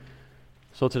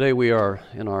So today we are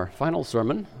in our final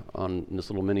sermon on this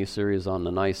little mini-series on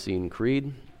the Nicene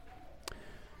Creed.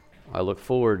 I look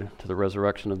forward to the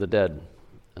resurrection of the dead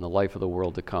and the life of the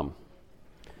world to come.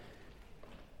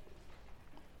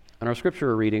 And our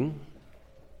scripture reading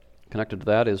connected to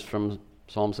that is from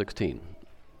Psalm 16,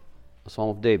 a psalm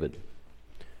of David.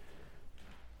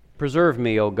 Preserve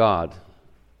me, O God,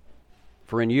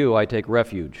 for in you I take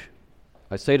refuge.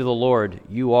 I say to the Lord,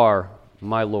 you are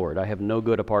my Lord. I have no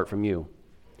good apart from you.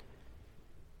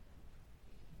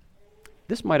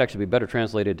 This might actually be better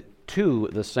translated, to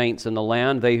the saints in the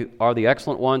land. They are the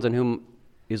excellent ones in whom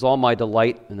is all my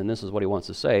delight. And then this is what he wants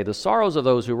to say. The sorrows of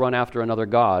those who run after another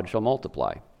god shall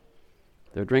multiply.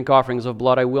 Their drink offerings of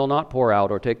blood I will not pour out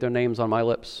or take their names on my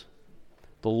lips.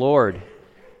 The Lord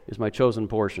is my chosen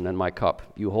portion and my cup.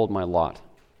 You hold my lot.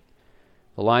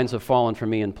 The lines have fallen for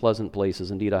me in pleasant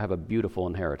places. Indeed, I have a beautiful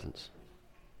inheritance.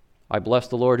 I bless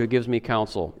the Lord who gives me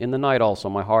counsel. In the night also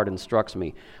my heart instructs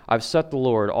me. I've set the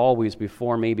Lord always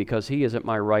before me, because he is at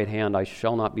my right hand. I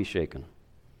shall not be shaken.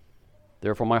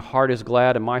 Therefore my heart is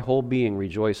glad and my whole being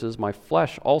rejoices. My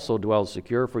flesh also dwells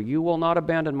secure, for you will not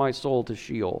abandon my soul to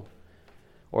Sheol,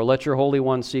 or let your Holy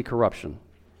One see corruption.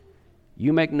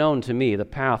 You make known to me the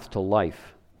path to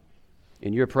life.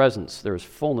 In your presence there is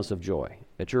fullness of joy.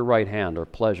 At your right hand are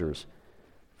pleasures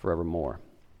forevermore.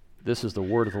 This is the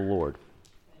word of the Lord.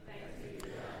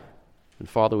 And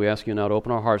Father, we ask you now to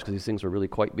open our hearts, because these things are really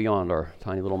quite beyond our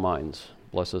tiny little minds.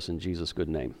 Bless us in Jesus' good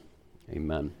name.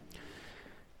 Amen.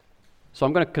 So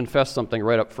I'm going to confess something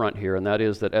right up front here, and that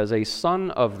is that as a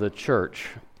son of the church,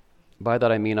 by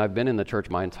that I mean I've been in the church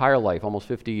my entire life, almost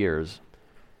 50 years,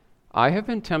 I have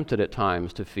been tempted at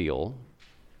times to feel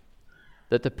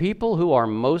that the people who are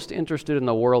most interested in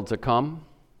the world to come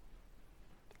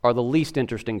are the least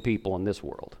interesting people in this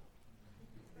world.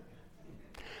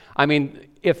 I mean,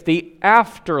 if the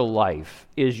afterlife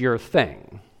is your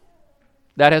thing,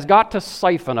 that has got to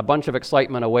siphon a bunch of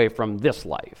excitement away from this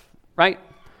life, right?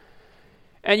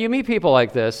 And you meet people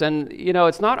like this, and, you know,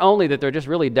 it's not only that they're just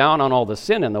really down on all the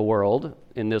sin in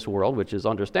this world, which is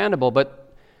understandable,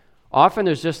 but often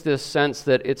there's just this sense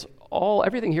that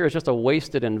everything here is just a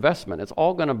wasted investment. It's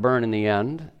all going to burn in the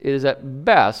end. It is at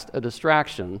best a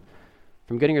distraction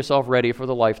from getting yourself ready for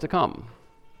the life to come.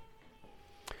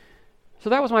 So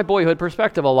that was my boyhood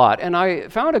perspective a lot, and I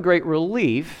found a great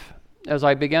relief as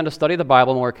I began to study the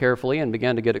Bible more carefully and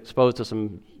began to get exposed to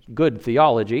some good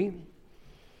theology.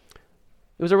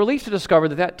 It was a relief to discover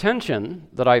that tension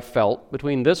that I felt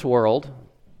between this world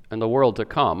and the world to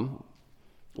come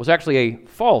was actually a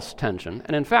false tension,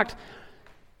 and in fact,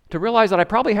 to realize that I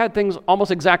probably had things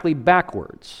almost exactly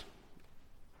backwards.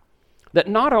 That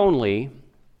not only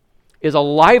is a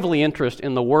lively interest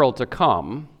in the world to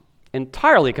come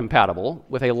entirely compatible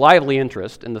with a lively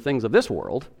interest in the things of this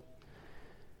world,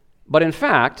 but in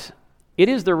fact, it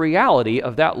is the reality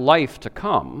of that life to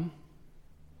come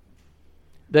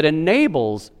that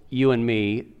enables you and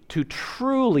me to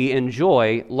truly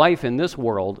enjoy life in this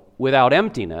world without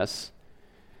emptiness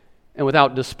and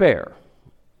without despair.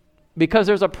 Because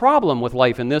there's a problem with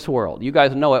life in this world. You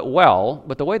guys know it well,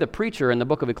 but the way the preacher in the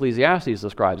book of Ecclesiastes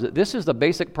describes it, this is the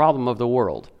basic problem of the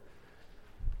world.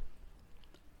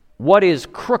 What is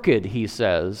crooked, he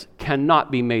says, cannot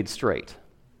be made straight.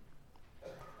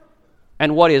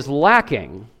 And what is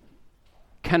lacking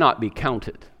cannot be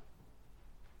counted.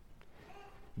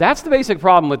 That's the basic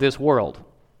problem with this world.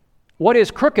 What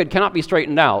is crooked cannot be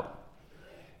straightened out.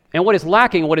 And what is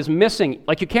lacking, what is missing,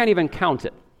 like you can't even count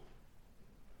it.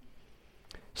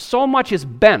 So much is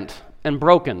bent and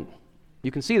broken.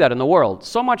 You can see that in the world.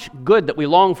 So much good that we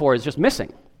long for is just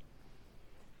missing.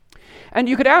 And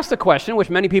you could ask the question, which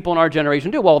many people in our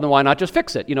generation do, well, then why not just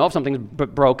fix it? You know, if something's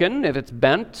broken, if it's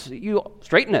bent, you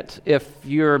straighten it. If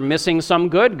you're missing some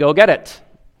good, go get it.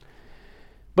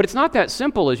 But it's not that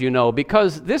simple, as you know,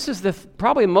 because this is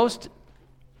probably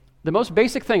the most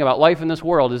basic thing about life in this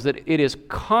world is that it is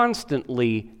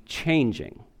constantly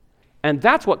changing. And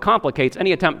that's what complicates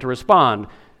any attempt to respond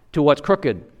to what's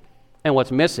crooked and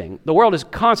what's missing. The world is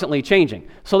constantly changing,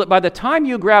 so that by the time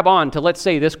you grab on to, let's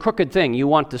say, this crooked thing you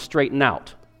want to straighten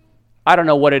out, I don't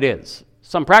know what it is,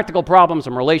 some practical problem,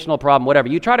 some relational problem, whatever,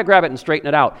 you try to grab it and straighten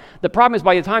it out. The problem is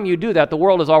by the time you do that, the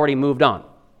world has already moved on.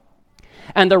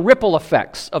 And the ripple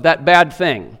effects of that bad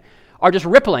thing are just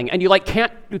rippling, and you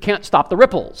can't stop the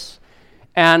ripples.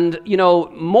 And, you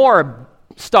know, more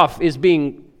stuff is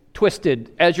being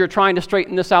twisted as you're trying to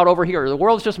straighten this out over here. The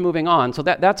world's just moving on, so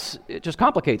it just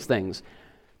complicates things.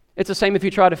 It's the same if you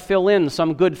try to fill in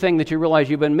some good thing that you realize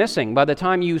you've been missing. By the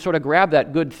time you sort of grab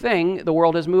that good thing, the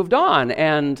world has moved on,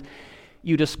 and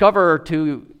you discover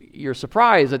to you're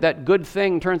surprised that that good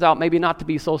thing turns out maybe not to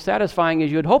be so satisfying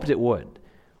as you had hoped it would.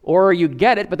 Or you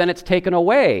get it, but then it's taken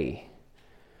away.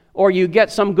 Or you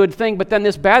get some good thing, but then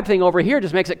this bad thing over here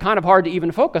just makes it kind of hard to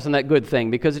even focus on that good thing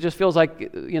because it just feels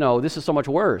like, this is so much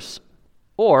worse.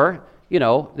 Or,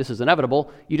 this is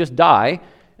inevitable, you just die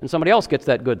and somebody else gets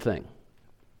that good thing.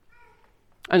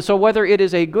 And so whether it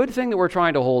is a good thing that we're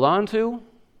trying to hold on to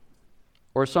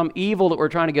or some evil that we're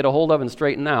trying to get a hold of and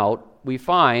straighten out, we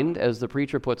find, as the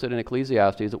preacher puts it in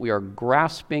Ecclesiastes, that we are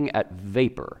grasping at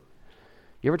vapor.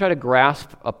 You ever try to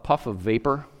grasp a puff of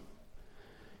vapor?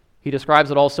 He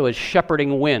describes it also as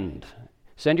shepherding wind.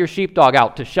 Send your sheepdog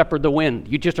out to shepherd the wind.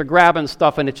 You just are grabbing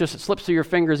stuff and it just slips through your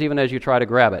fingers even as you try to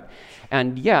grab it.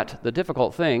 And yet, the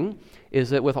difficult thing is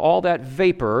that with all that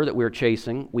vapor that we're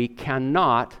chasing, we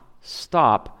cannot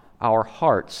stop our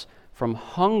hearts from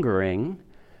hungering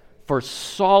for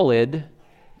solid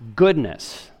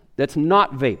goodness that's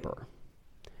not vapor.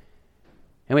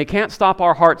 And we can't stop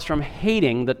our hearts from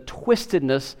hating the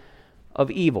twistedness of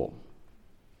evil.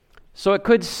 So it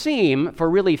could seem, for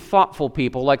really thoughtful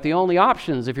people, like the only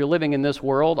options if you're living in this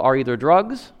world are either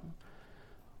drugs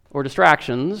or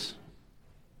distractions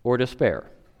or despair.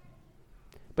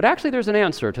 But actually there's an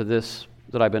answer to this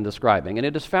that I've been describing, and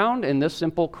it is found in this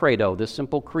simple credo, this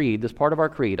simple creed, this part of our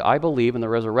creed. I believe in the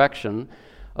resurrection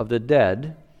of the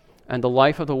dead and the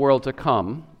life of the world to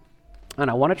come. And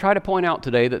I want to try to point out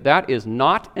today that that is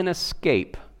not an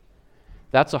escape,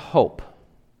 that's a hope.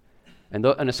 And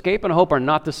an escape and a hope are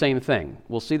not the same thing.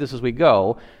 We'll see this as we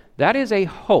go. That is a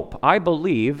hope. I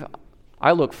believe,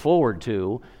 I look forward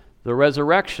to the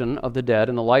resurrection of the dead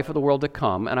and the life of the world to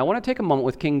come. And I want to take a moment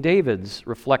with King David's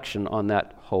reflection on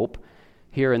that hope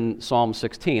here in Psalm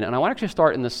 16. And I want to actually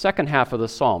start in the second half of the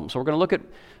psalm. So we're going to look at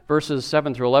verses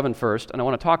 7 through 11 first, and I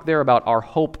want to talk there about our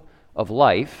hope of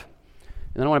life.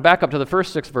 And then I want to back up to the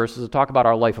first 6 verses to talk about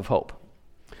our life of hope.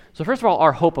 So first of all,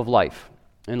 our hope of life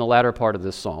in the latter part of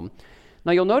this psalm.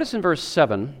 Now you'll notice in verse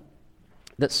 7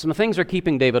 that some things are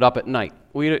keeping David up at night.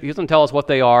 He doesn't tell us what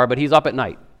they are, but he's up at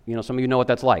night. Some of you know what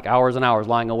that's like. Hours and hours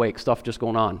lying awake, stuff just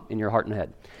going on in your heart and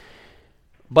head.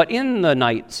 But in the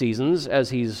night seasons,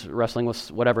 as he's wrestling with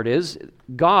whatever it is,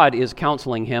 God is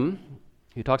counseling him.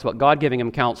 He talks about God giving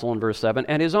him counsel in verse 7,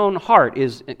 and his own heart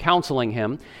is counseling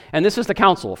him. And this is the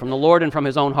counsel from the Lord and from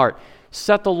his own heart.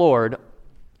 Set the Lord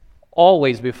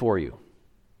always before you.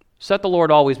 Set the Lord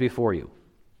always before you.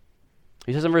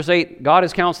 He says in verse 8, God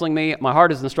is counseling me, my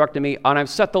heart is instructing me, and I've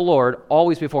set the Lord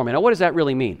always before me. Now, what does that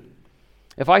really mean?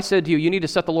 If I said to you, you need to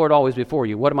set the Lord always before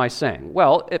you, what am I saying?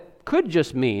 Well, it could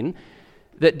just mean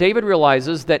that David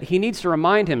realizes that he needs to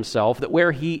remind himself that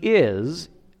where he is,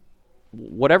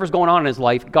 whatever's going on in his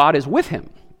life, God is with him,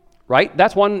 right?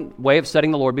 That's one way of setting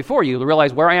the Lord before you. To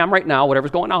realize where I am right now, whatever's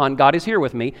going on, God is here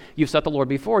with me. You've set the Lord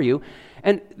before you.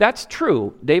 And that's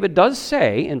true. David does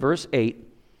say in verse 8,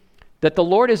 that the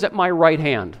Lord is at my right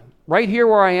hand. Right here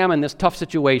where I am in this tough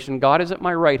situation, God is at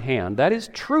my right hand. That is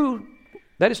true.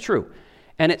 That is true.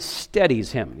 And it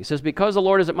steadies him. He says, because the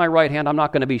Lord is at my right hand, I'm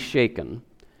not going to be shaken.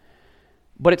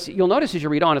 But you'll notice as you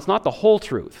read on, it's not the whole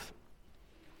truth.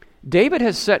 David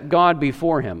has set God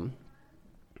before him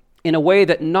in a way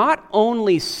that not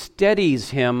only steadies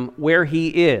him where he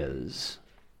is,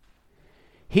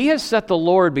 he has set the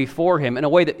Lord before him in a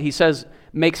way that he says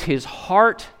makes his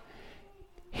heart,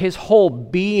 his whole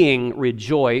being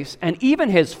rejoice, and even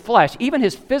his flesh, even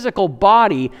his physical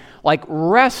body,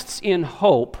 rests in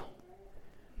hope,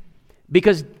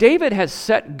 because David has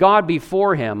set God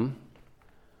before him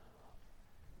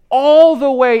all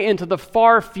the way into the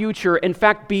far future, in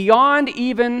fact, beyond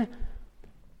even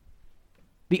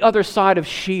the other side of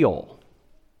Sheol.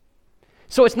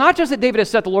 So it's not just that David has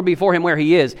set the Lord before him where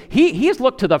he is. He has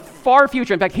looked to the far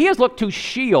future. In fact, he has looked to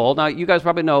Sheol. Now, you guys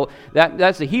probably know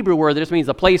that's the Hebrew word that just means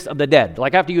the place of the dead.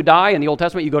 Like after you die in the Old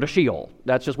Testament, you go to Sheol.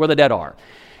 That's just where the dead are.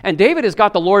 And David has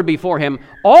got the Lord before him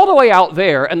all the way out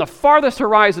there and the farthest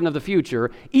horizon of the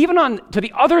future, even to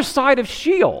the other side of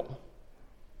Sheol.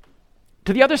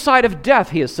 To the other side of death,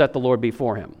 he has set the Lord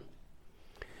before him.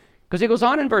 Because he goes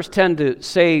on in verse 10 to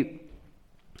say,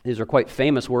 these are quite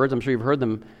famous words, I'm sure you've heard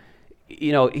them.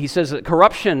 He says that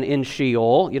corruption in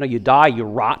Sheol, you die, you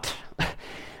rot.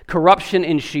 Corruption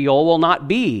in Sheol will not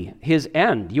be his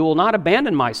end. You will not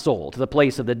abandon my soul to the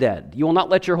place of the dead. You will not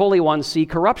let your Holy One see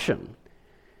corruption.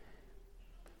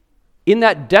 In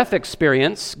that death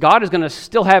experience, God is going to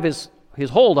still have his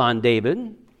hold on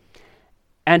David.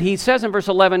 And he says in verse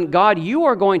 11, God, you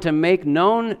are going to make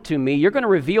known to me, you're going to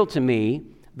reveal to me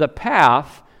the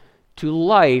path to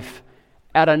life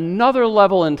at another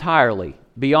level entirely,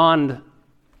 beyond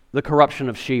the corruption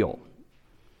of Sheol.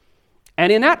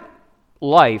 And in that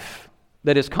life,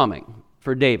 that is coming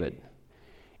for David,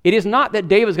 it is not that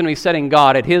David's going to be setting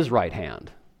God at his right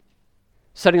hand,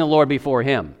 setting the Lord before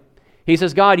him. He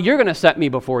says, God, you're going to set me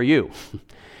before you.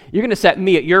 You're going to set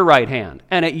me at your right hand.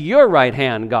 And at your right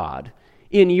hand, God,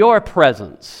 in your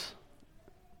presence,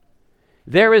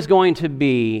 there is going to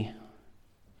be,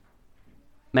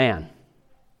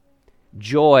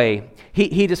 joy.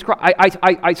 He described.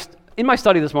 In my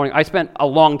study this morning, I spent a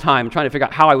long time trying to figure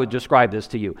out how I would describe this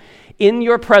to you. In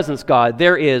your presence, God,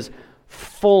 there is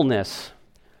fullness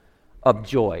of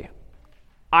joy.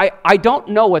 I don't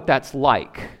know what that's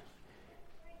like.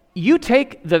 You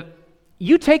take the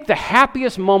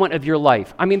happiest moment of your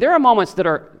life. I mean, there are moments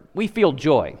we feel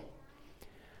joy.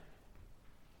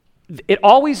 It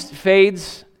always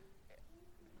fades.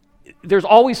 There's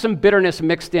always some bitterness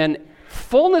mixed in.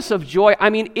 Fullness of joy, I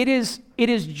mean, it is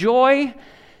joy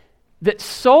that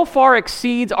so far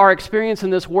exceeds our experience in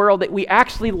this world that we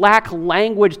actually lack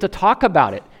language to talk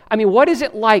about it. I mean, what is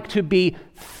it like to be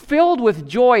filled with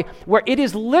joy where it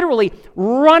is literally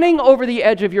running over the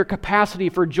edge of your capacity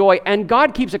for joy, and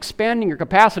God keeps expanding your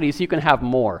capacity so you can have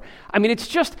more? I mean, it's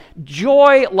just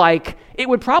joy like it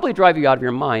would probably drive you out of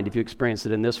your mind if you experienced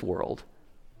it in this world.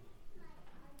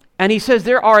 And he says,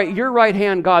 there are at your right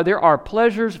hand, God, there are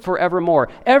pleasures forevermore.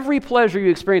 Every pleasure you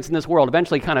experience in this world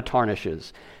eventually kind of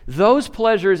tarnishes. Those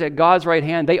pleasures at God's right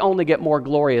hand, they only get more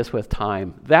glorious with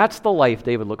time. That's the life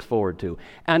David looks forward to.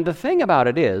 And the thing about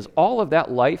it is, all of that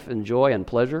life and joy and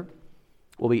pleasure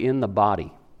will be in the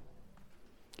body.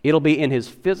 It'll be in his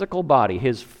physical body,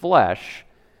 his flesh.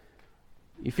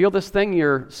 You feel this thing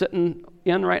you're sitting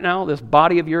in right now, this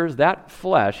body of yours, that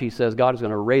flesh, he says, God is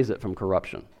going to raise it from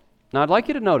corruption. Now, I'd like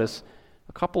you to notice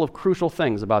a couple of crucial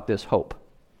things about this hope.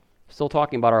 Still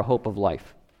talking about our hope of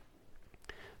life.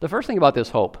 The first thing about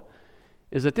this hope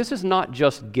is that this is not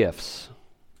just gifts.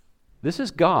 This is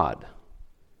God.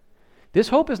 This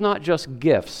hope is not just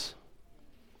gifts.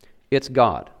 It's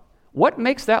God. What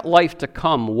makes that life to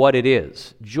come what it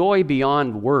is? Joy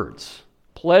beyond words.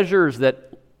 Pleasures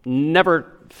that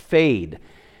never fade.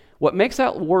 What makes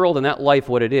that world and that life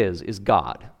what it is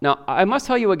God. Now, I must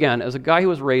tell you again, as a guy who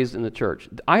was raised in the church,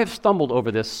 I have stumbled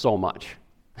over this so much.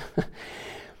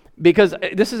 Because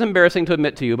this is embarrassing to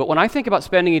admit to you, but when I think about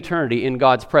spending eternity in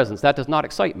God's presence, that does not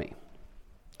excite me.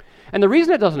 And the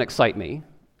reason it doesn't excite me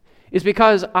is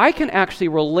because I can actually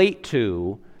relate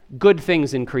to good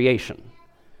things in creation.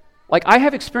 Like, I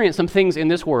have experienced some things in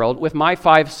this world with my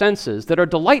five senses that are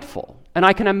delightful. And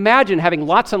I can imagine having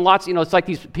lots and lots, it's like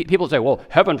these people say, well,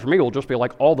 heaven for me will just be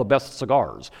like all the best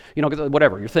cigars,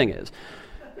 whatever your thing is.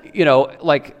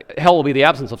 Like hell will be the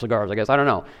absence of cigars, I guess. I don't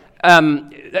know.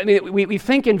 We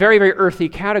think in very, very earthy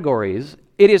categories.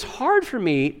 It is hard for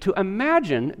me to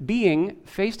imagine being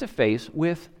face-to-face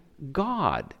with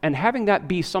God and having that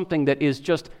be something that is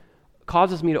just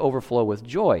causes me to overflow with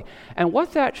joy. And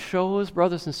what that shows,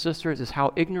 brothers and sisters, is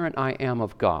how ignorant I am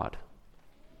of God.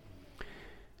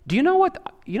 Do you know what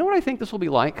I think this will be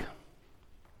like?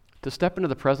 To step into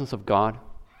the presence of God?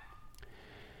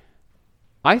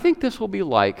 I think this will be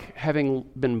like having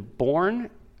been born,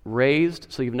 raised,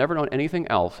 so you've never known anything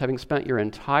else, having spent your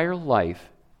entire life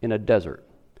in a desert.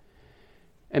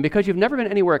 And because you've never been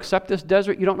anywhere except this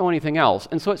desert, you don't know anything else.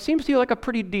 And so it seems to you like a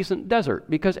pretty decent desert,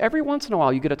 because every once in a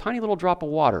while you get a tiny little drop of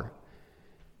water.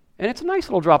 And it's a nice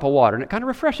little drop of water, and it kind of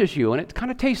refreshes you, and it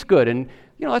kind of tastes good, and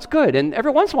that's good. And every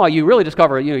once in a while you really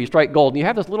discover, you strike gold, and you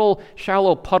have this little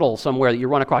shallow puddle somewhere that you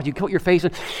run across. You coat your face,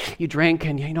 and you drink,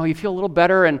 and you feel a little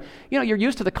better, and you're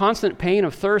used to the constant pain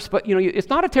of thirst, but it's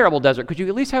not a terrible desert, because you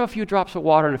at least have a few drops of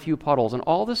water and a few puddles, and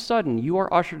all of a sudden you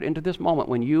are ushered into this moment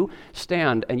when you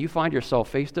stand and you find yourself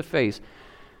face to face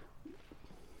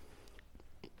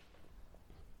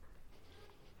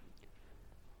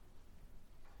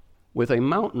with a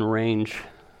mountain range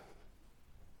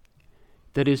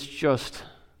that is just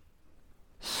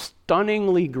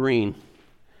stunningly green.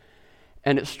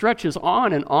 And it stretches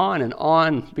on and on and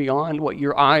on beyond what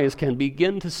your eyes can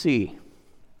begin to see.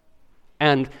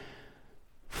 And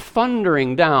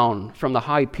thundering down from the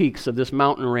high peaks of this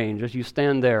mountain range as you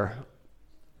stand there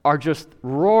are just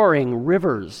roaring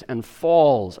rivers and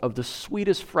falls of the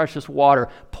sweetest, freshest water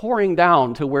pouring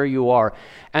down to where you are.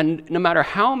 And no matter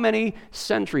how many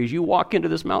centuries you walk into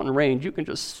this mountain range, you can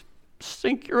just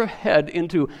sink your head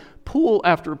into pool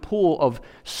after pool of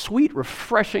sweet,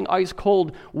 refreshing,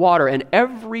 ice-cold water, and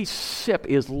every sip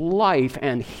is life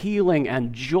and healing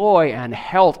and joy and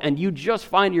health, and you just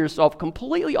find yourself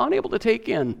completely unable to take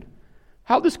in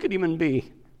how this could even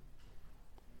be.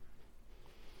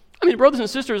 I mean, brothers and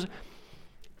sisters,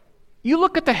 You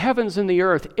look at the heavens and the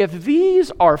earth, if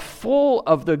these are full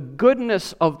of the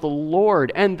goodness of the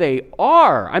Lord, and they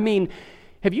are, I mean,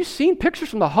 have you seen pictures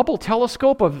from the Hubble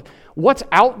telescope of what's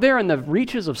out there in the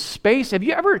reaches of space? Have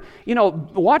you ever,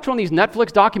 watched one of these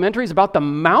Netflix documentaries about the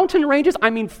mountain ranges? I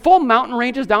mean, full mountain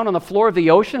ranges down on the floor of the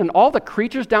ocean, and all the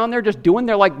creatures down there just doing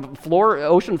their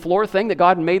ocean floor thing that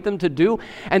God made them to do.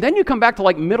 And then you come back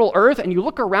to Middle Earth, and you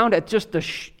look around at just the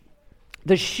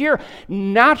sheer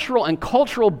natural and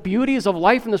cultural beauties of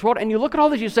life in this world, and you look at all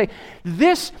this, you say,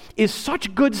 this is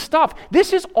such good stuff.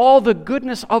 This is all the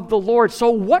goodness of the Lord.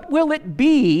 So what will it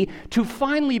be to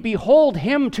finally behold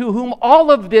him to whom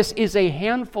all of this is a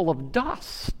handful of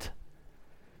dust?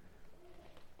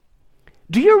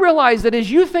 Do you realize that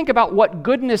as you think about what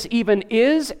goodness even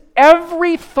is,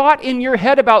 every thought in your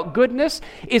head about goodness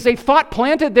is a thought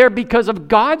planted there because of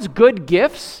God's good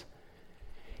gifts?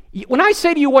 When I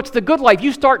say to you, what's the good life,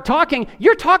 you start talking,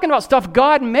 you're talking about stuff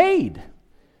God made.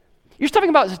 You're talking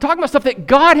about stuff that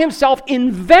God himself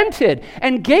invented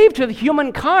and gave to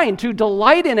humankind to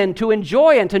delight in and to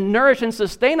enjoy and to nourish and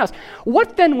sustain us.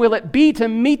 What then will it be to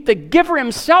meet the giver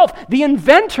himself, the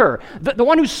inventor, the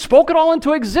one who spoke it all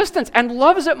into existence and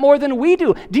loves it more than we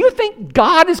do? Do you think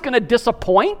God is going to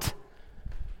disappoint?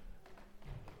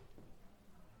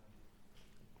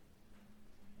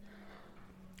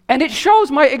 And it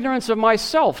shows my ignorance of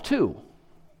myself, too.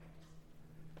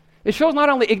 It shows not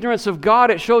only ignorance of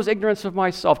God, it shows ignorance of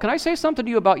myself. Can I say something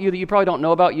to you about you that you probably don't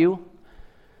know about you?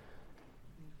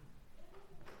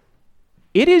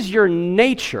 It is your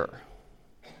nature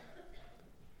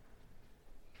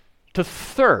to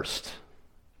thirst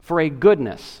for a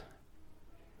goodness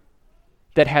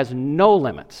that has no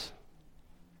limits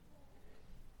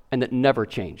and that never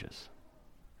changes.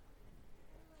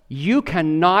 You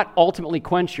cannot ultimately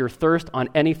quench your thirst on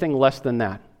anything less than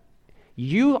that.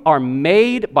 You are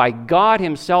made by God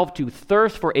himself to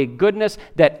thirst for a goodness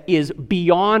that is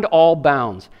beyond all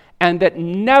bounds and that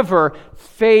never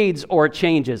fades or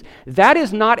changes. That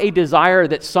is not a desire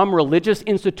that some religious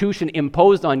institution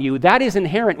imposed on you. That is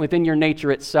inherent within your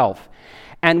nature itself.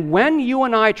 And when you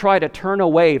and I try to turn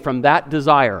away from that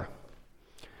desire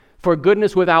for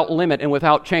goodness without limit and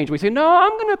without change, we say, no,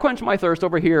 I'm going to quench my thirst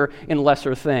over here in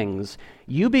lesser things.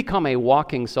 You become a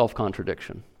walking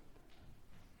self-contradiction.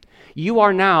 You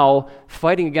are now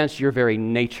fighting against your very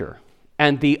nature.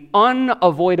 And the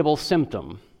unavoidable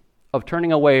symptom of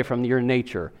turning away from your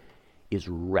nature is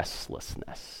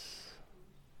restlessness.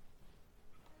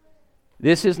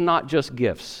 This is not just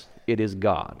gifts, it is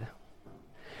God.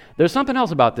 There's something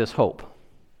else about this hope.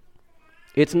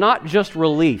 It's not just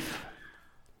relief.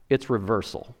 It's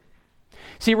reversal.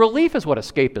 See, relief is what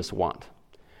escapists want.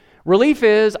 Relief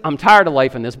is, I'm tired of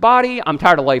life in this body, I'm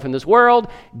tired of life in this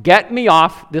world, get me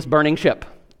off this burning ship,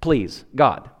 please,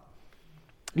 God.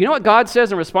 You know what God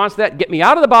says in response to that? Get me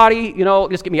out of the body,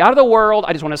 just get me out of the world,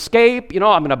 I just want to escape, I'm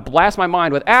going to blast my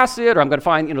mind with acid, or I'm going to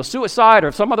find, suicide,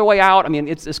 or some other way out. I mean,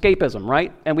 it's escapism,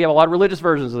 right? And we have a lot of religious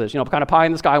versions of this, kind of pie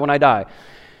in the sky when I die.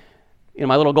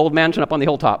 My little gold mansion up on the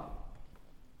hilltop.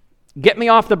 Get me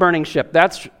off the burning ship.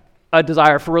 That's a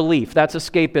desire for relief. That's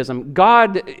escapism.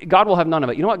 God will have none of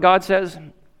it. You know what God says?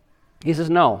 He says,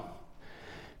 no,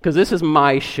 because this is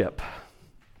my ship.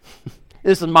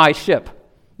 This is my ship,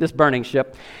 this burning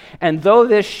ship. And though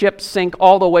this ship sink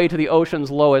all the way to the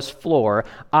ocean's lowest floor,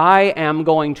 I am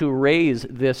going to raise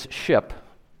this ship,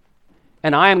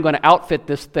 and I am going to outfit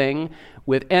this thing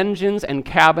with engines and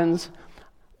cabins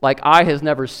like eye has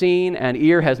never seen and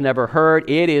ear has never heard.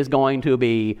 It is going to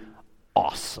be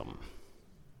awesome.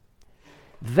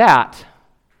 That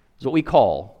is what we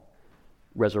call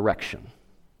resurrection.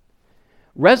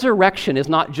 Resurrection is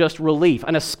not just relief,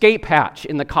 an escape hatch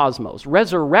in the cosmos.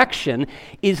 Resurrection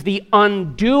is the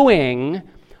undoing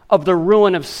of the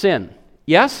ruin of sin.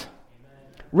 Yes?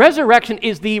 Amen. Resurrection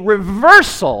is the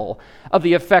reversal of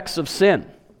the effects of sin.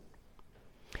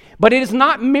 But it is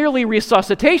not merely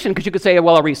resuscitation, because you could say,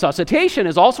 well, a resuscitation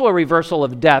is also a reversal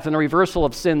of death and a reversal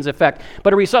of sin's effect.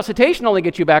 But a resuscitation only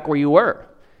gets you back where you were.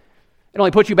 It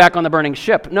only puts you back on the burning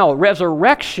ship. No,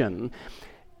 resurrection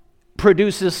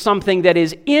produces something that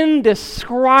is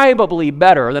indescribably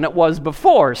better than it was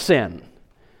before sin.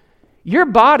 Your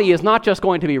body is not just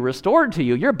going to be restored to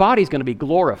you, your body is going to be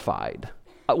glorified.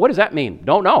 What does that mean?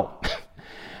 Don't know.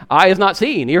 Eye has not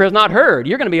seen, ear has not heard.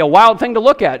 You're going to be a wild thing to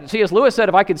look at. C.S. Lewis said,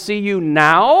 if I could see you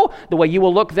now, the way you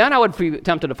will look then, I would be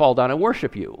tempted to fall down and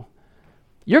worship you.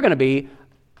 You're going to be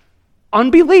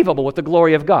unbelievable with the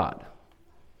glory of God.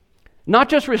 Not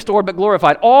just restored, but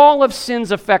glorified. All of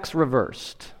sin's effects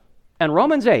reversed. And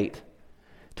Romans 8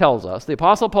 tells us, the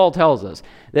Apostle Paul tells us,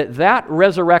 that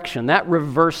resurrection, that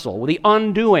reversal, the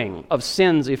undoing of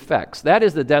sin's effects, that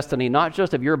is the destiny not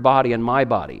just of your body and my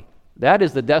body. That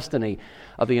is the destiny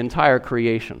of the entire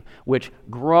creation, which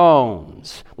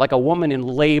groans like a woman in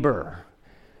labor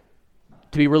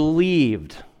to be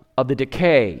relieved of the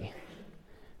decay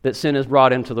that sin has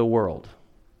brought into the world.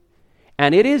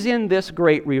 And it is in this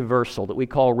great reversal that we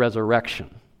call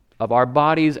resurrection of our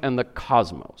bodies and the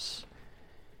cosmos.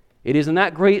 It is in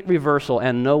that great reversal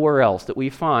and nowhere else that we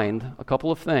find a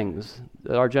couple of things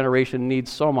that our generation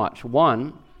needs so much.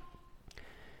 One,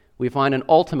 we find an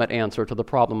ultimate answer to the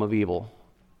problem of evil.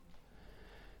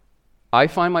 I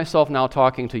find myself now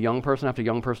talking to young person after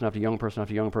young person after young person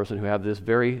after young person who have this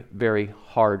very, very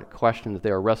hard question that they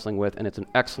are wrestling with, and it's an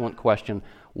excellent question.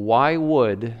 Why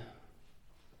would...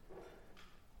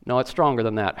 No, it's stronger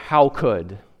than that. How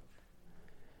could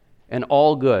an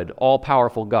all-good,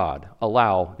 all-powerful God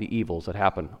allow the evils that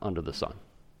happen under the sun?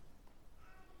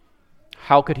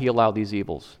 How could he allow these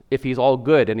evils? If he's all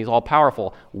good and he's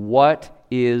all-powerful, what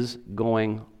is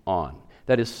going on?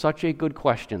 That is such a good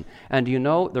question. And you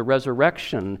know, the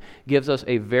resurrection gives us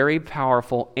a very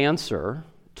powerful answer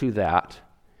to that.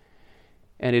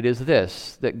 And it is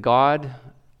this, that God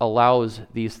allows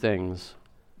these things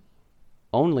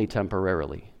only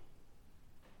temporarily.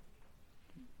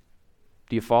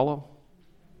 Do you follow?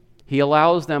 He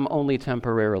allows them only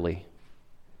temporarily.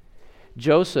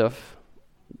 Joseph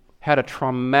had a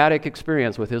traumatic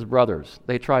experience with his brothers.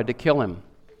 They tried to kill him.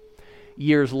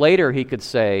 Years later, he could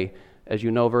say, as you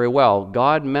know very well,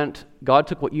 God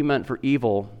took what you meant for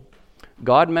evil,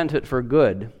 God meant it for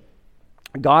good.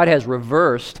 God has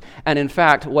reversed, and in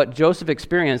fact, what Joseph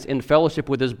experienced in fellowship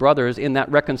with his brothers in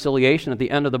that reconciliation at the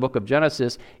end of the book of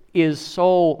Genesis is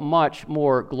so much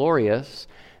more glorious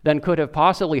than could have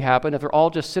possibly happened if they're all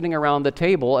just sitting around the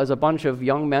table as a bunch of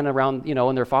young men around,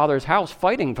 in their father's house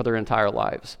fighting for their entire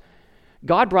lives.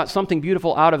 God brought something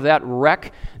beautiful out of that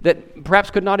wreck that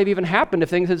perhaps could not have even happened if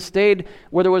things had stayed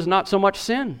where there was not so much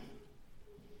sin.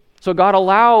 So God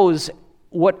allows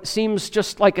what seems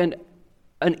just like an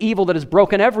evil that has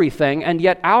broken everything, and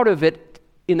yet out of it,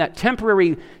 in that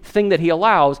temporary thing that he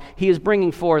allows, he is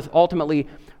bringing forth ultimately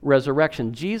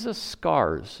resurrection. Jesus'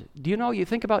 scars. Do you know, you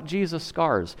think about Jesus'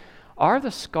 scars. Are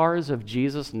the scars of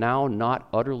Jesus now not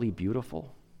utterly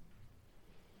beautiful?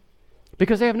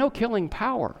 Because they have no killing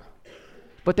power.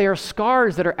 But they are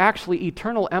scars that are actually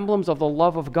eternal emblems of the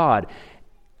love of God.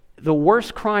 The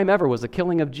worst crime ever was the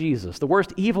killing of Jesus. The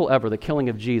worst evil ever, the killing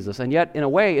of Jesus. And yet, in a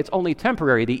way, it's only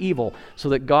temporary, the evil, so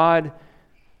that God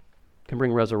can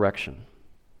bring resurrection.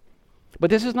 But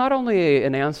this is not only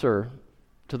an answer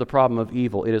to the problem of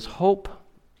evil. It is hope,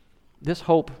 this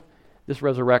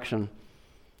resurrection,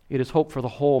 it is hope for the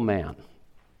whole man.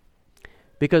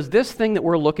 Because this thing that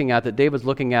we're looking at, that David's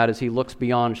looking at as he looks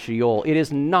beyond Sheol, it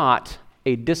is not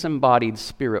a disembodied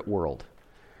spirit world.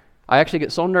 I actually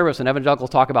get so nervous when evangelicals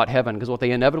talk about heaven, because what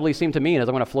they inevitably seem to mean is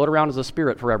I'm going to float around as a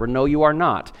spirit forever. No, you are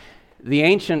not. The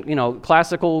ancient,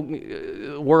 classical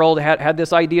world had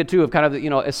this idea too of kind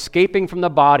of, escaping from the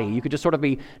body. You could just sort of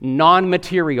be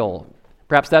non-material.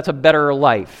 Perhaps that's a better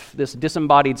life, this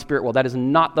disembodied spirit world. That is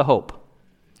not the hope.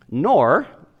 Nor,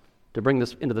 to bring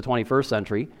this into the 21st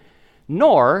century,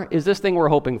 nor is this thing we're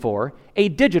hoping for a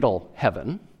digital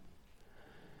heaven,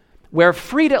 where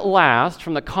freed at last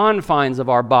from the confines of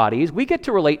our bodies, we get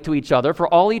to relate to each other for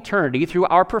all eternity through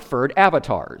our preferred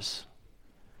avatars,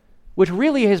 which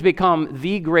really has become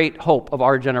the great hope of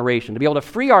our generation, to be able to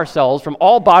free ourselves from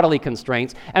all bodily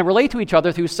constraints and relate to each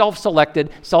other through self-selected,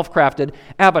 self-crafted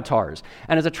avatars.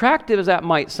 And as attractive as that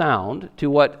might sound to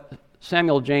what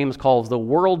Samuel James calls the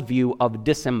worldview of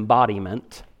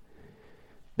disembodiment,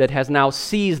 that has now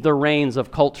seized the reins of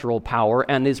cultural power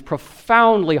and is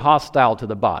profoundly hostile to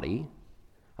the body.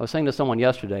 I was saying to someone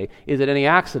yesterday, is it any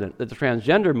accident that the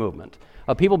transgender movement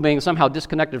of people being somehow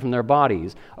disconnected from their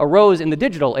bodies arose in the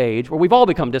digital age where we've all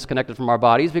become disconnected from our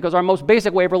bodies because our most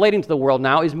basic way of relating to the world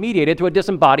now is mediated through a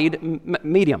disembodied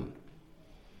medium?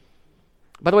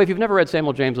 By the way, if you've never read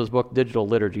Samuel James's book, Digital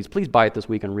Liturgies, please buy it this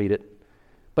week and read it.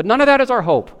 But none of that is our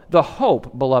hope. The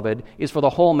hope, beloved, is for the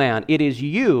whole man. It is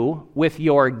you with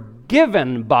your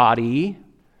given body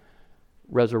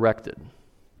resurrected.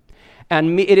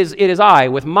 And it is I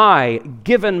with my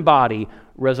given body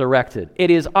resurrected. It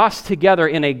is us together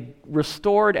in a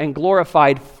restored and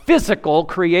glorified physical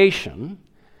creation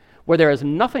where there is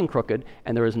nothing crooked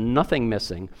and there is nothing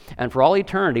missing. And for all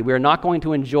eternity, we are not going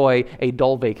to enjoy a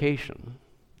dull vacation.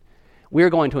 We are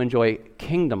going to enjoy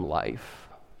kingdom life.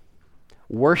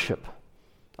 Worship.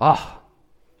 I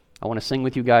want to sing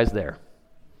with you guys there.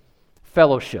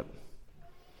 Fellowship.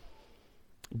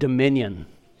 Dominion.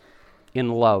 in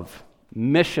love,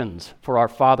 missions for our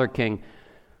Father King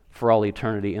for all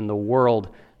eternity in the world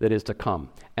that is to come.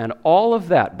 And all of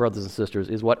that, brothers and sisters,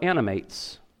 is what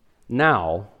animates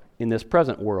now, in this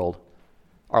present world,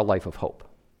 our life of hope.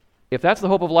 If that's the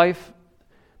hope of life,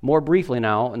 more briefly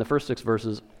now, in the first 6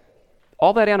 verses,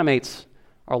 all that animates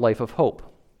our life of hope.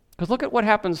 Because look at what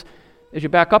happens as you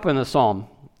back up in the psalm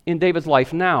in David's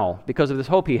life now because of this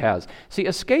hope he has. See,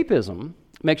 escapism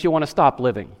makes you want to stop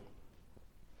living.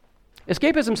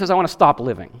 Escapism says, I want to stop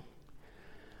living.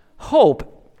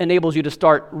 Hope enables you to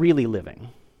start really living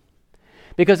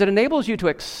because it enables you to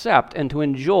accept and to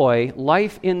enjoy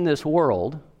life in this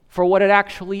world for what it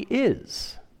actually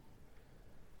is.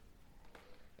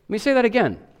 Let me say that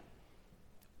again.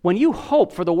 When you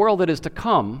hope for the world that is to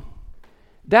come,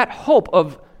 that hope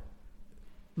of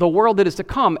the world that is to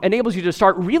come enables you to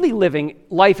start really living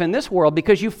life in this world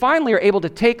because you finally are able to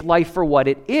take life for what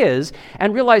it is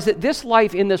and realize that this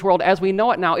life in this world as we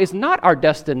know it now is not our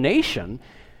destination,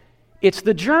 it's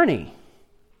the journey.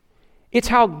 It's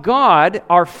how God,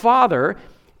 our Father,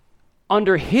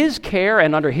 under His care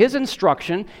and under His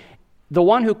instruction, the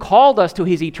one who called us to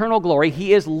His eternal glory,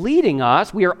 He is leading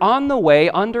us. We are on the way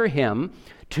under Him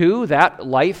to that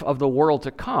life of the world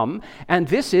to come, and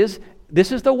this is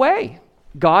the way.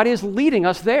 God is leading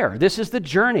us there. This is the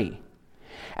journey.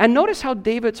 And notice how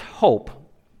David's hope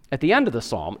at the end of the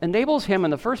psalm enables him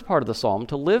in the first part of the psalm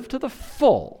to live to the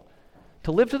full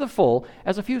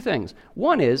as a few things.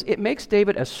 One is, it makes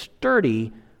David a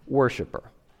sturdy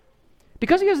worshiper.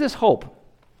 Because he has this hope,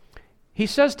 he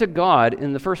says to God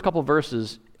in the first couple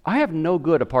verses, I have no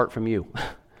good apart from you.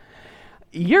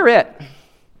 You're it.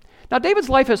 Now, David's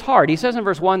life is hard. He says in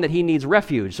verse 1 that he needs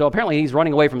refuge. So apparently he's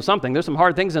running away from something. There's some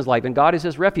hard things in his life, and God is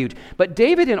his refuge. But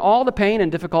David, in all the pain and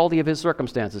difficulty of his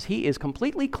circumstances, he is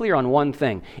completely clear on one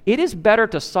thing. It is better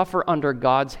to suffer under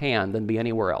God's hand than be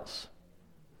anywhere else.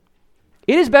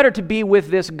 It is better to be with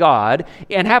this God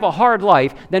and have a hard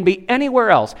life than be anywhere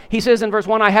else. He says in verse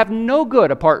 1, I have no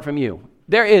good apart from you.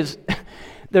 There's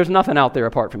nothing out there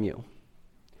apart from you.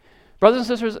 Brothers and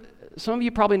sisters, some of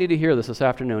you probably need to hear this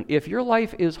afternoon. If your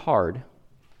life is hard,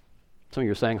 some of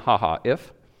you are saying,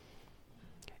 if.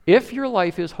 If your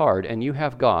life is hard and you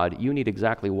have God, you need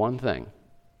exactly one thing.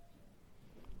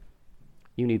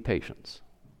 You need patience.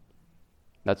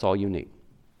 That's all you need.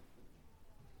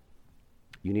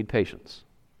 You need patience.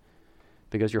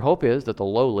 Because your hope is that the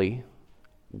lowly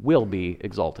will be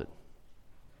exalted.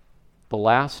 The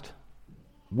last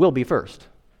will be first.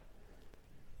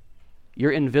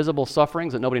 Your invisible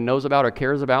sufferings that nobody knows about or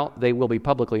cares about, they will be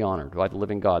publicly honored by the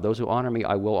living God. Those who honor me,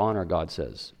 I will honor, God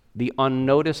says. The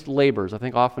unnoticed labors, I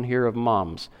think often hear of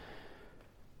moms.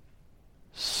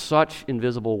 Such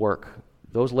invisible work.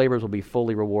 Those labors will be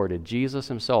fully rewarded. Jesus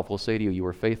himself will say to you, you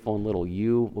were faithful in little,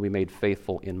 you will be made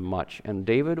faithful in much. And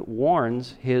David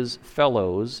warns his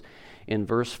fellows in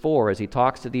verse 4 as he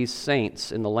talks to these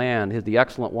saints in the land, the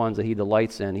excellent ones that he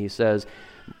delights in. He says,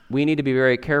 we need to be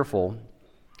very careful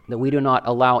that we do not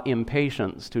allow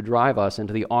impatience to drive us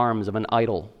into the arms of an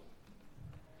idol.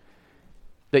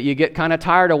 That you get kind of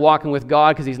tired of walking with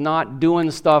God because he's not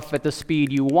doing stuff at the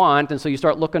speed you want, and so you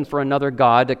start looking for another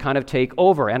God to kind of take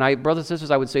over. And brothers and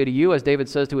sisters, I would say to you, as David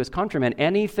says to his countrymen,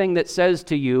 anything that says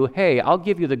to you, hey, I'll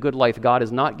give you the good life God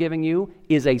is not giving you,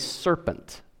 is a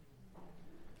serpent.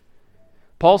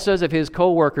 Paul says of his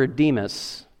co-worker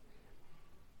Demas,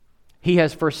 he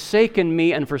has forsaken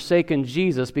me and forsaken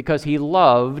Jesus because he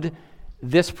loved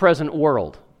this present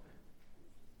world.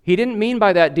 He didn't mean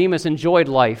by that Demas enjoyed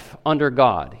life under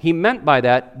God. He meant by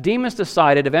that Demas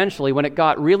decided eventually, when it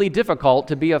got really difficult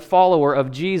to be a follower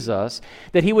of Jesus,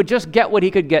 that he would just get what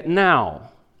he could get now.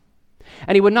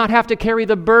 And he would not have to carry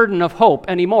the burden of hope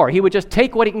anymore. He would just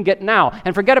take what he can get now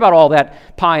and forget about all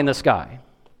that pie in the sky.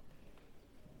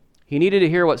 He needed to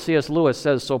hear what C.S. Lewis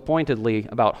says so pointedly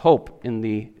about hope in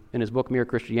his book, Mere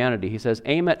Christianity. He says,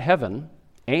 aim at heaven,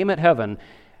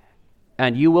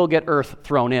 and you will get earth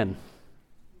thrown in.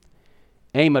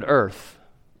 Aim at earth,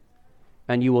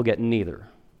 and you will get neither.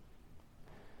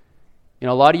 You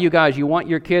know, a lot of you guys, you want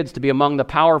your kids to be among the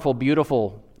powerful,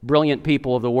 beautiful, brilliant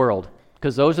people of the world,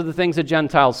 because those are the things that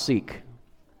Gentiles seek.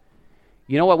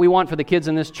 You know what we want for the kids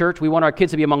in this church? We want our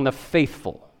kids to be among the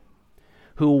faithful,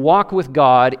 who walk with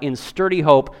God in sturdy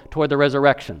hope toward the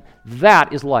resurrection.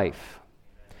 That is life.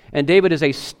 And David is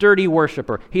a sturdy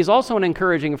worshiper. He's also an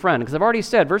encouraging friend, because I've already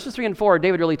said, verses 3 and 4 are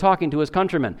David really talking to his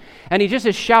countrymen. And he just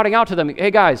is shouting out to them,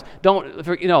 hey guys,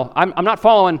 I'm not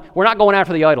following, we're not going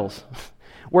after the idols.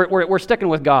 We're sticking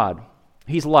with God.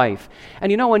 He's life.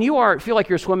 And when you feel like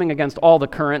you're swimming against all the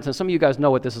currents, and some of you guys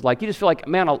know what this is like, you just feel like,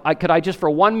 man, could I just for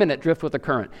 1 minute drift with the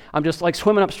current? I'm just like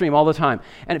swimming upstream all the time.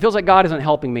 And it feels like God isn't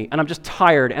helping me, and I'm just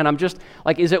tired, and I'm just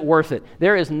like, is it worth it?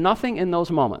 There is nothing in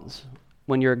those moments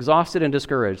when you're exhausted and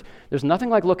discouraged. There's nothing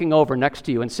like looking over next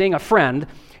to you and seeing a friend,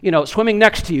 swimming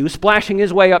next to you, splashing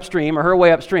his way upstream or her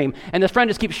way upstream, and this friend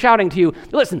just keeps shouting to you,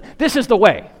 listen, this is the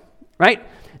way, right?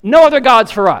 No other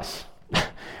gods for us.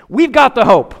 We've got the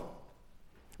hope.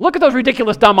 Look at those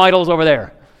ridiculous dumb idols over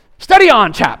there. Study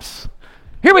on, chaps.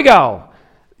 Here we go.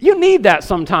 You need that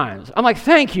sometimes. I'm like,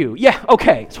 thank you. Yeah,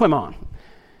 okay, swim on.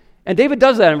 And David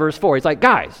does that in verse 4. He's like,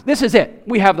 guys, this is it.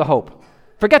 We have the hope.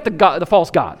 Forget the false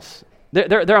gods.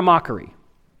 They're a mockery.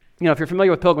 If you're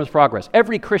familiar with Pilgrim's Progress,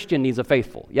 every Christian needs a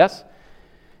faithful, yes?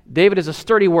 David is a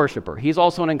sturdy worshiper. He's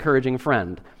also an encouraging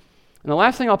friend. And the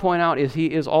last thing I'll point out is he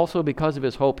is also, because of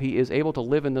his hope, he is able to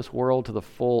live in this world to the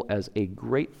full as a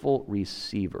grateful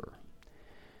receiver.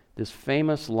 This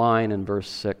famous line in verse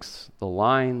 6, the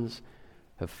lines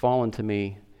have fallen to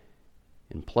me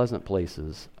in pleasant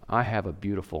places. I have a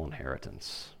beautiful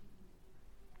inheritance.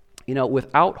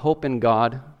 Without hope in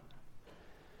God,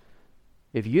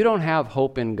 if you don't have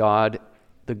hope in God,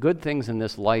 the good things in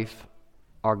this life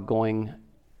are going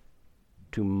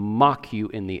to mock you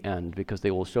in the end because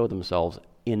they will show themselves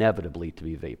inevitably to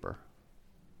be vapor.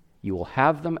 You will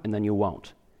have them and then you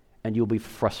won't, and you'll be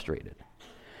frustrated.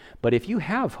 But if you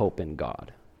have hope in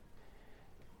God,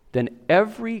 then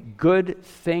every good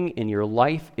thing in your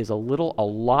life is a little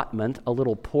allotment, a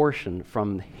little portion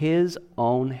from His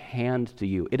own hand to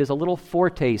you. It is a little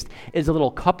foretaste, it is a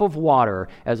little cup of water,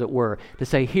 as it were, to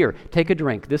say, here, take a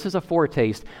drink. This is a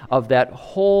foretaste of that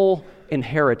whole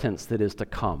inheritance that is to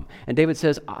come. And David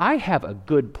says, I have a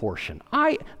good portion.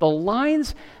 The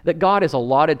lines that God has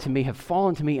allotted to me have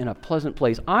fallen to me in a pleasant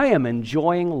place. I am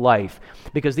enjoying life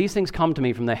because these things come to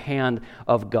me from the hand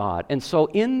of God. And so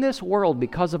in this world,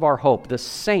 because of our hope, the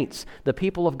saints, the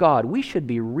people of God, we should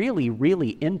be really,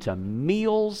 really into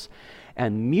meals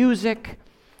and music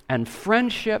and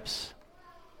friendships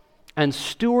and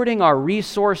stewarding our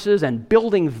resources and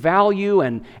building value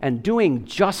and doing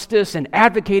justice and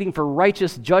advocating for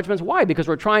righteous judgments. Why? Because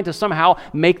we're trying to somehow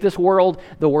make this world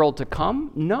the world to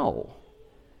come? No.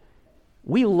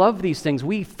 We love these things.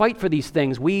 We fight for these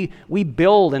things. We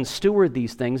build and steward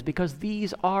these things because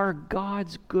these are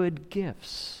God's good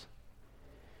gifts.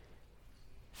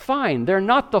 Fine, they're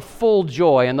not the full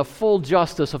joy and the full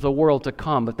justice of the world to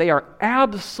come, but they are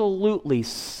absolutely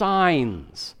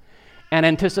signs and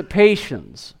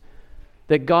anticipations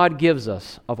that God gives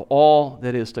us of all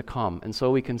that is to come. And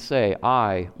so we can say,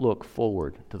 I look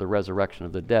forward to the resurrection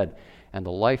of the dead and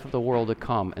the life of the world to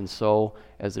come. And so,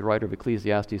 as the writer of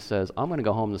Ecclesiastes says, I'm going to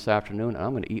go home this afternoon and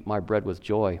I'm going to eat my bread with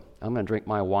joy. I'm going to drink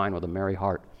my wine with a merry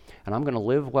heart. And I'm going to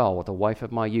live well with the wife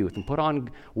of my youth and put on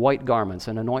white garments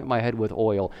and anoint my head with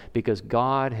oil because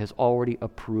God has already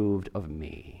approved of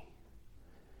me.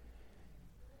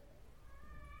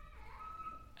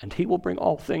 And He will bring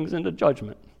all things into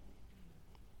judgment,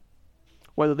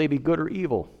 whether they be good or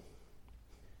evil.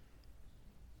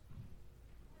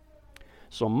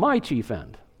 So my chief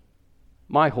end,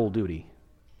 my whole duty,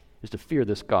 is to fear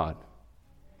this God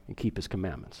and keep His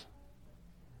commandments.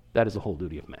 That is the whole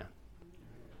duty of man.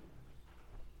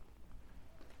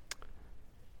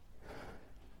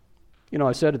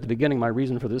 I said at the beginning, my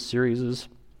reason for this series is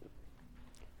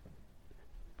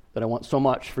that I want so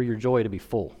much for your joy to be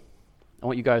full. I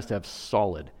want you guys to have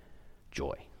solid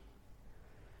joy.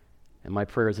 And my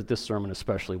prayer is that this sermon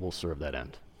especially will serve that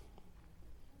end.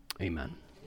 Amen.